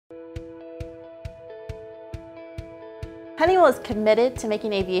Honeywell is committed to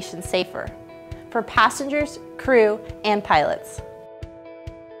making aviation safer for passengers, crew, and pilots.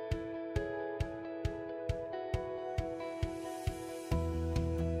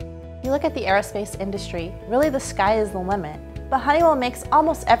 You look at the aerospace industry, really the sky is the limit, but Honeywell makes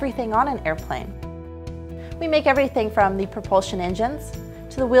almost everything on an airplane. We make everything from the propulsion engines,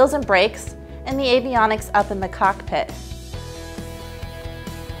 to the wheels and brakes, and the avionics up in the cockpit.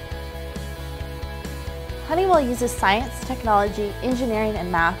 Honeywell uses science, technology, engineering, and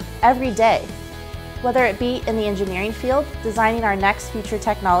math every day, whether it be in the engineering field, designing our next future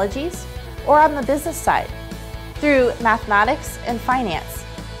technologies, or on the business side, through mathematics and finance,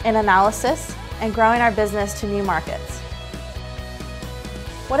 in analysis, and growing our business to new markets.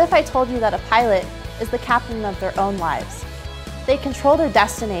 What if I told you that a pilot is the captain of their own lives? They control their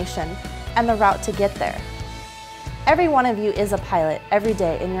destination and the route to get there. Every one of you is a pilot every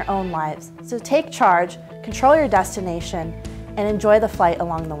day in your own lives, so take charge, control your destination, and enjoy the flight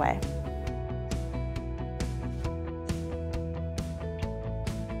along the way.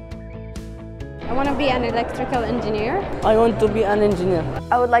 I want to be an electrical engineer. I want to be an engineer.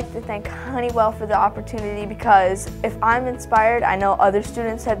 I would like to thank Honeywell for the opportunity, because if I'm inspired, I know other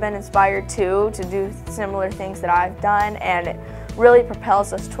students have been inspired too to do similar things that I've done, and it really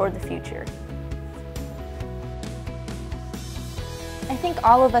propels us toward the future. I think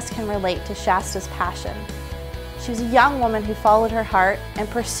all of us can relate to Shaesta's passion. She was a young woman who followed her heart and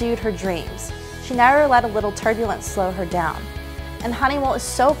pursued her dreams. She never let a little turbulence slow her down. And Honeywell is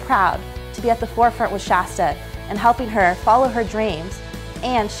so proud to be at the forefront with Shaesta and helping her follow her dreams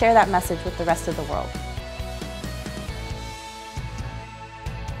and share that message with the rest of the world.